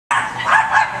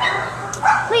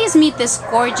Please meet this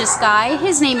gorgeous guy.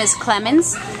 His name is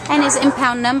Clemens, and his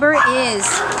impound number is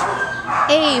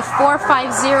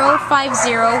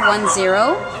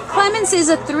A4505010. Clemens is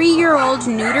a 3-year-old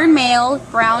neutered male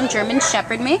brown German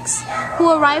Shepherd mix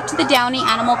who arrived to the Downey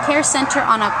Animal Care Center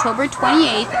on October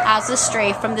 28th as a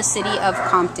stray from the city of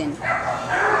Compton.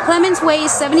 Clemens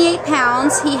weighs 78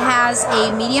 pounds. He has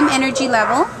a medium energy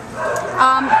level,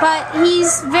 but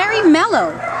he's very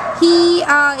mellow. He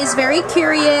is very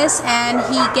curious, and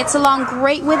he gets along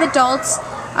great with adults.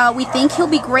 We think he'll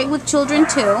be great with children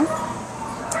too.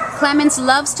 Clemens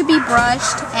loves to be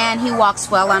brushed, and he walks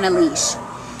well on a leash.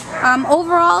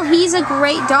 Overall, he's a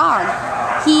great dog.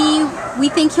 We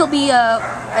think he'll be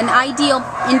an ideal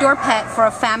indoor pet for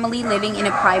a family living in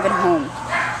a private home.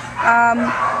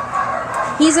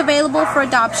 He's available for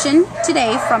adoption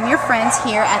today from your friends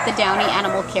here at the Downey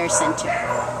Animal Care Center.